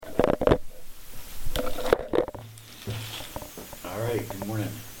Good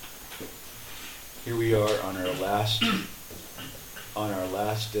morning. Here we are on our last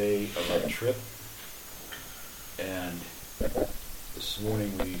day of our trip, and this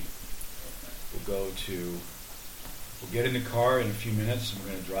morning we'll get in the car in a few minutes, and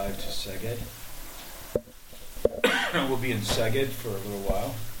we're going to drive to Szeged. We'll be in Szeged for a little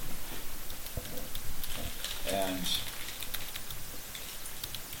while, and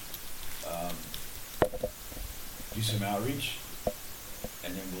do some outreach.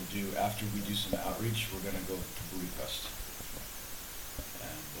 And then after we do some outreach, we're going to go to Budapest.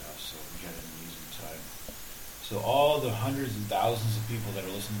 And so we got an amazing time. So all the hundreds and thousands of people that are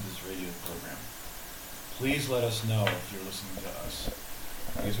listening to this radio program, please let us know if you're listening to us.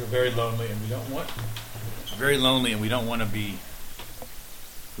 Because we're very lonely and we don't want to be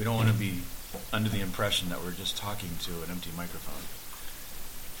under the impression that we're just talking to an empty microphone.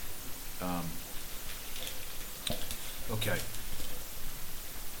 Okay.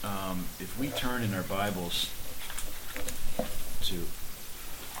 If we turn in our Bibles to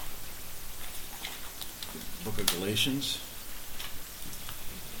the book of Galatians,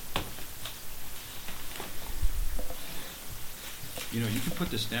 you can put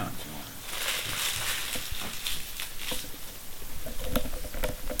this down if you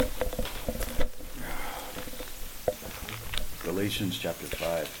want. Galatians chapter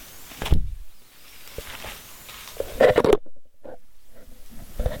 5.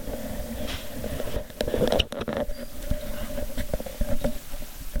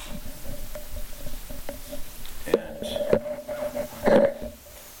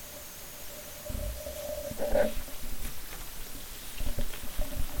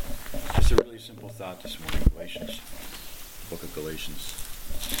 Simple thought this morning, Galatians, book of Galatians.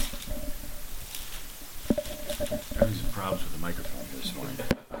 Having some problems with the microphone here this morning.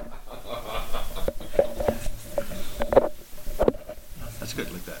 That's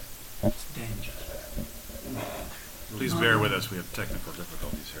good, like that. It's dangerous. Please bear with us, we have technical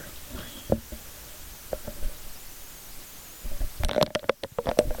difficulties here.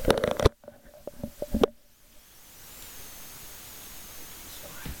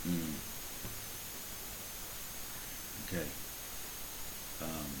 Okay.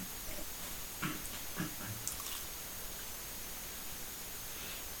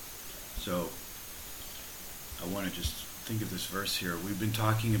 So, I want to just think of this verse here. We've been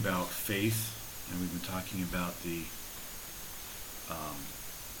talking about faith, and we've been talking about the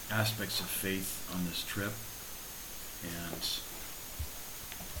aspects of faith on this trip, and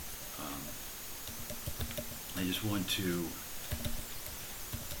I just want to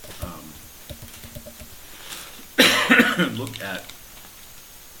look at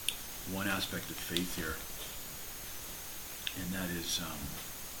one aspect of faith here, and that is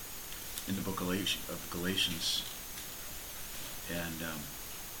in the book of Galatians, and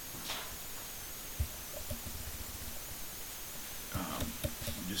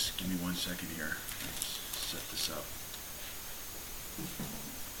just give me 1 second here. Let's set this up.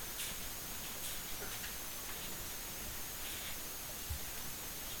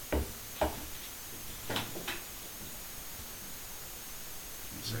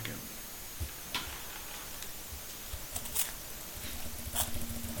 Second.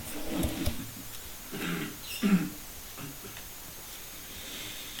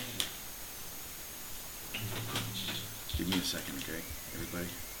 Give me a second, okay, everybody?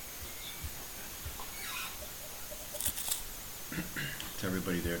 To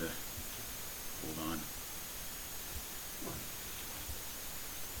everybody there to hold on.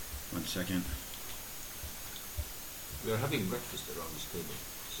 1 second. We are having breakfast around this table.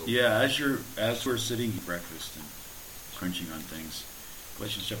 So Yeah, as we're sitting at breakfast and crunching on things,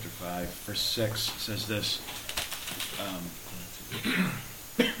 Galatians chapter 5, verse 6 says this,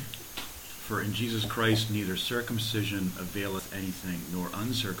 for in Jesus Christ neither circumcision availeth anything, nor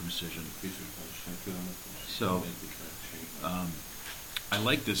uncircumcision. So, I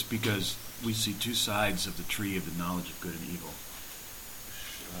like this because we see two sides of the tree of the knowledge of good and evil.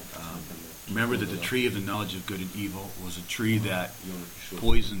 Remember that the tree of the knowledge of good and evil was a tree that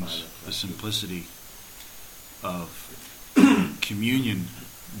poisons the simplicity of communion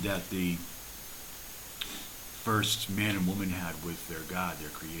that the first man and woman had with their God, their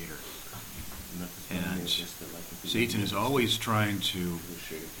Creator. And Satan is always trying to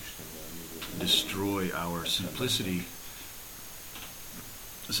destroy our simplicity,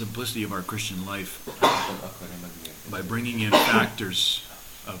 the simplicity of our Christian life, by bringing in factors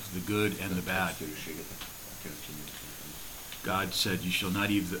of the good and the bad. God said, "You shall not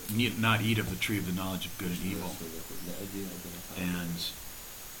eat of the tree of the knowledge of good and evil." And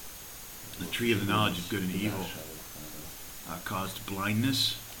the tree of the knowledge of good and evil caused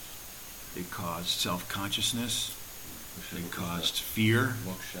blindness. It caused self-consciousness. It caused fear.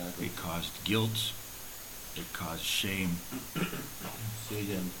 It caused guilt. It caused shame.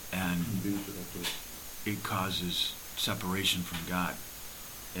 And it causes separation from God.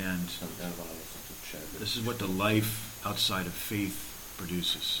 And this is what the life outside of faith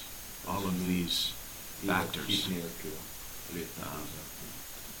produces. All of these factors.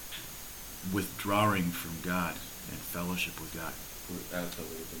 Withdrawing from God and fellowship with God.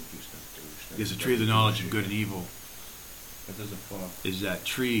 Because the tree of the knowledge of good and evil is that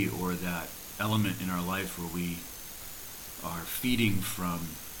tree or that element in our life where we are feeding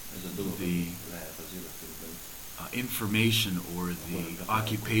from the information or the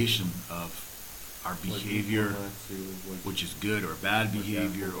occupation of our behavior, which is good or bad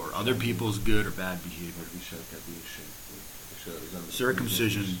behavior, or other people's good or bad behavior.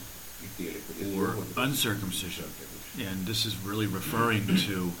 Circumcision or uncircumcision. And this is really referring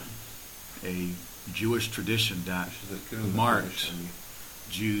to a Jewish tradition that marked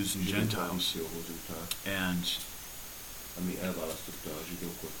Jews and Gentiles. And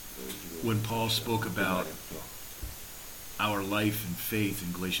when Paul spoke about our life and faith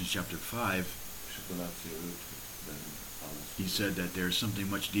in Galatians chapter 5, he said that there's something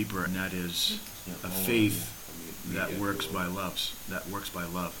much deeper, and that is a faith that works by love.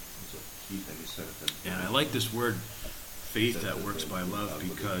 And I like this word, faith that works by love,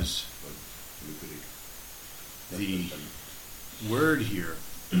 because the word here,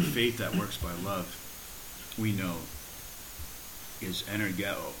 faith that works by love, we know is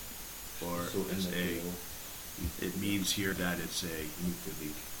energeo, or it means here that it's a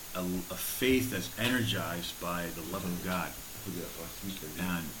faith that's energized by the love of God.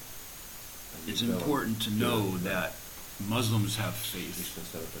 And it's important to know that Muslims have faith,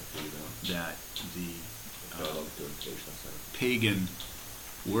 that the pagan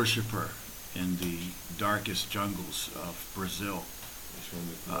worshiper in the darkest jungles of Brazil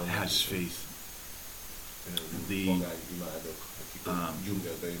has faith. The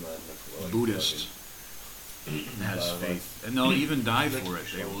Buddhist has faith, and they'll even die for it.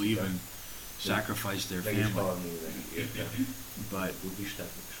 They will even sacrifice their family. But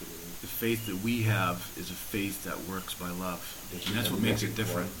the faith that we have is a faith that works by love, and that's what makes it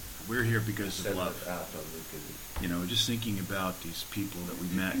different. We're here because of love. You know, just thinking about these people that we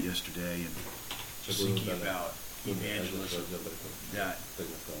met yesterday, and just thinking about evangelism, that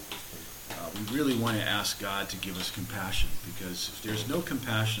we really want to ask God to give us compassion, because if there's no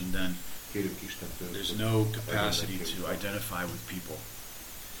compassion, then there's no capacity to identify with people.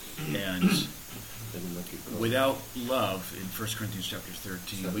 And without love, in 1 Corinthians chapter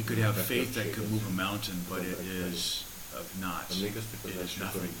 13, we could have faith that could move a mountain, but it is of naught. It is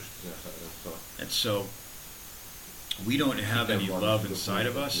nothing. And so we don't have any love inside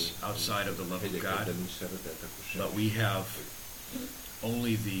of us outside of the love of God, but we have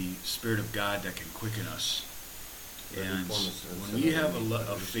only the Spirit of God that can quicken us. And when we have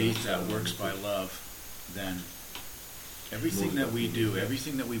a faith that works by love, then everything that we do,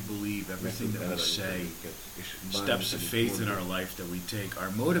 everything that we believe, everything that we say, steps of faith in our life that we take are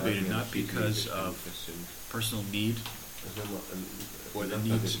motivated not because of personal need, or the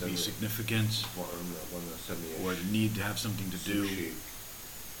need to be significant, or the need to have something to do.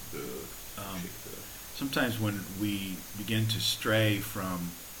 Sometimes when we begin to stray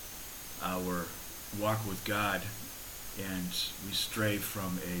from our walk with God, and we stray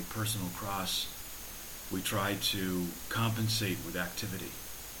from a personal cross, we try to compensate with activity,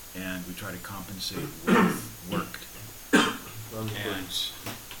 and we try to compensate with work.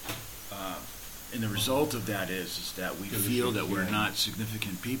 And the result of that is that we feel that we're not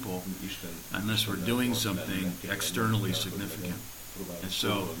significant people unless we're doing something externally significant. And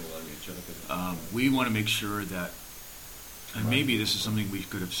so we want to make sure that, and maybe this is something we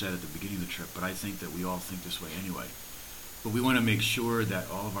could have said at the beginning of the trip, but I think that we all think this way anyway. But we want to make sure that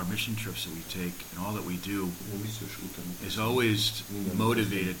all of our mission trips that we take and all that we do is always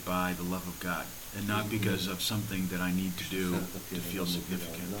motivated by the love of God, and not because of something that I need to do to feel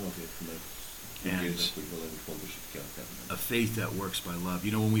significant. And a faith that works by love.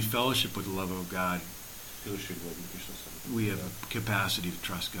 You know, when we fellowship with the love of God, we have a capacity to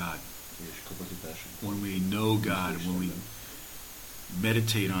trust God. When we know God, when we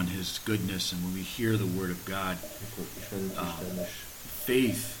meditate on His goodness, and when we hear the Word of God,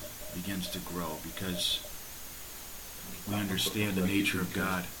 faith begins to grow because we understand the nature of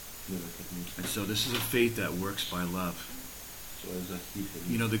God. And so this is a faith that works by love.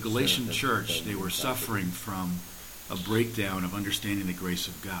 You know, the Galatian church, they were suffering from a breakdown of understanding the grace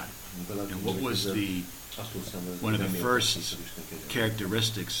of God. And what was one of the first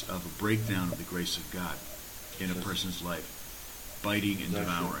characteristics of a breakdown of the grace of God in a person's life? Biting and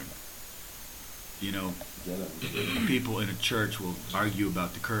devouring. You know, people in a church will argue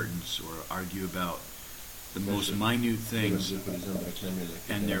about the curtains or argue about the most minute things,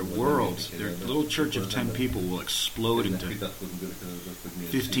 and their worlds, their little church of 10 people will explode into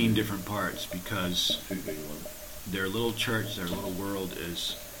 15 different parts because their little church, their little world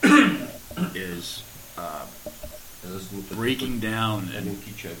is breaking down and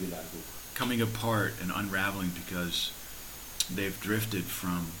coming apart and unraveling because they've drifted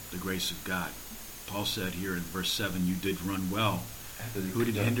from the grace of God. Paul said here in verse 7, you did run well. Who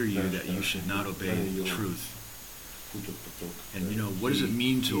did hinder you that you should not obey the truth? And you know, what does it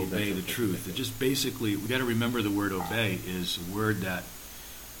mean to obey the truth? It just basically, we got to remember the word obey is a word that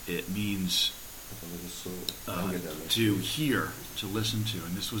it means to hear, to listen to.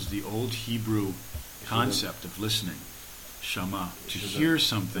 And this was the old Hebrew concept of listening. Shama. To hear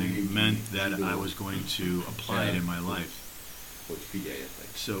something meant that I was going to apply it in my life.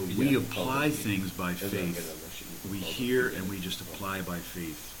 So we apply things by faith. We hear and we just apply by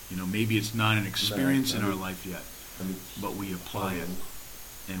faith. You know, maybe it's not an experience in our life yet, but we apply it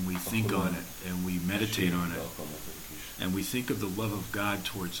and we think on it and we meditate on it. And we think of the love of God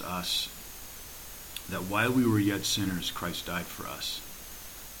towards us, that while we were yet sinners, Christ died for us.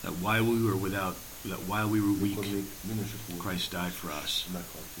 That while we were weak, Christ died for us.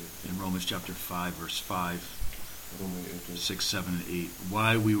 In Romans chapter 5, verse 5, 6, 7, and 8.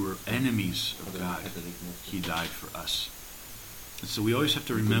 While we were enemies of God, He died for us. And so we always have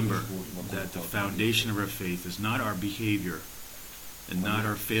to remember that the foundation of our faith is not our behavior and not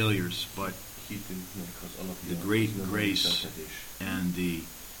our failures, but the great grace and the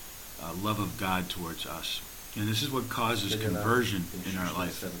love of God towards us. And this is what causes conversion in our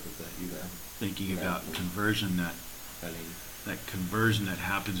life. Thinking about conversion, that conversion that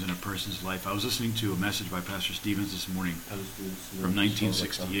happens in a person's life. I was listening to a message by Pastor Stevens this morning from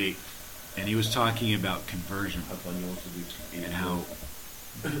 1968, and he was talking about conversion and how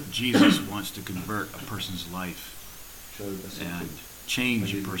Jesus wants to convert a person's life and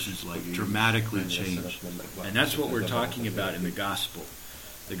change a person's life, dramatically change. And that's what we're talking about in the gospel.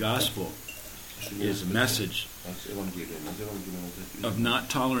 The gospel is a message of not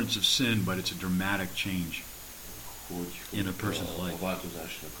tolerance of sin, but it's a dramatic change in a person's life.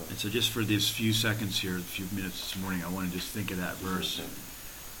 And so just for these few seconds here, a few minutes this morning, I want to just think of that verse.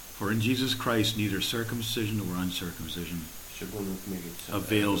 For in Jesus Christ, neither circumcision nor uncircumcision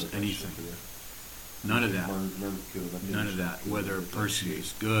avails anything. None of that. None of that. Whether a person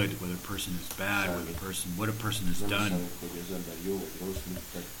is good, whether a person is bad, what a person has done.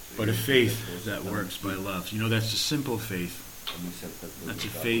 But a faith that works by love. You know, that's a simple faith. That's a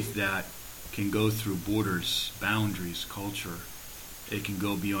faith that can go through borders, boundaries, culture. It can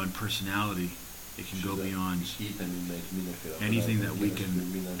go beyond personality. It can go beyond anything that we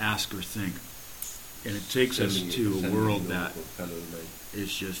can ask or think. And it takes us to a world that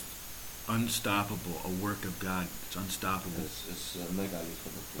is just unstoppable, a work of God. It's unstoppable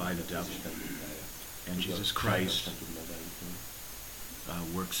by the devil. And Jesus Christ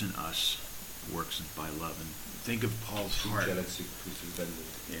works in us, works by love. And think of Paul's heart in 1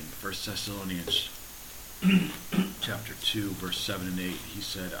 Thessalonians chapter 2, verse 7 and 8. He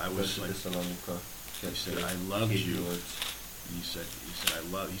said, I loved you. And he said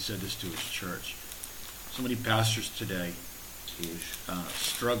this to his church. So many pastors today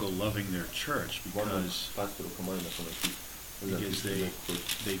struggle loving their church because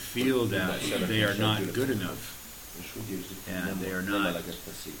they feel that they are not good enough and they are not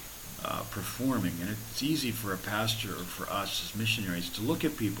performing. And it's easy for a pastor or for us as missionaries to look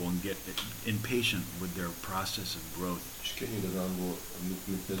at people and get impatient with their process of growth.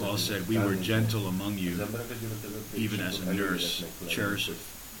 Paul said, we were gentle among you, even as a nurse cherisheth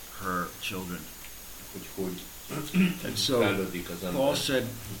her children. And so Paul said,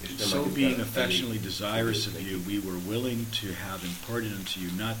 so being affectionately desirous of you, we were willing to have imparted unto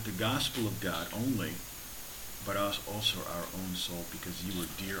you not the gospel of God only, but also our own soul, because you were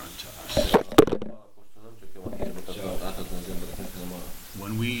dear unto us. So,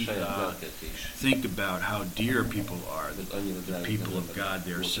 when we think about how dear people are, the people of God,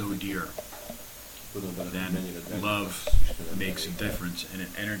 they are so dear, then love makes a difference and it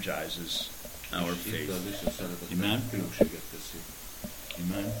energizes our faith. Amen?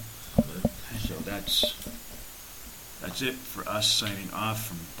 Amen? So that's it for us signing off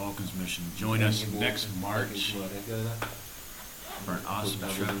from Balkans Mission. Join us next March for an awesome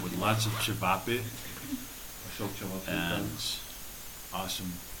trip with lots of chivapit Sok csavar and után.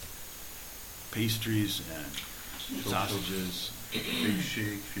 awesome pastries and Sok sausages,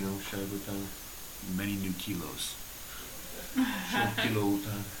 Pékség, finomság után. many new kilos. Sok kiló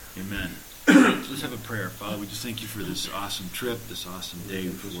után. Amen. So let's have a prayer. Father, we just thank you for this awesome trip, this awesome day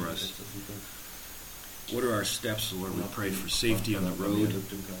before us. What are our steps, Lord? We pray for safety on the road,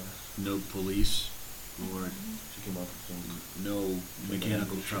 no police, Lord, no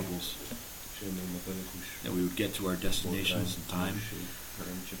mechanical troubles, that we would get to our destinations in time.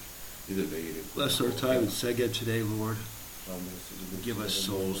 Bless our time in Szeged today, Lord. Give us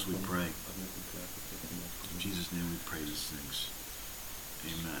souls, we pray. In Jesus' name we pray these things.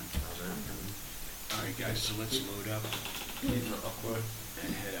 Amen. All right, guys, so let's load up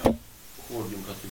and head out. Hordjunk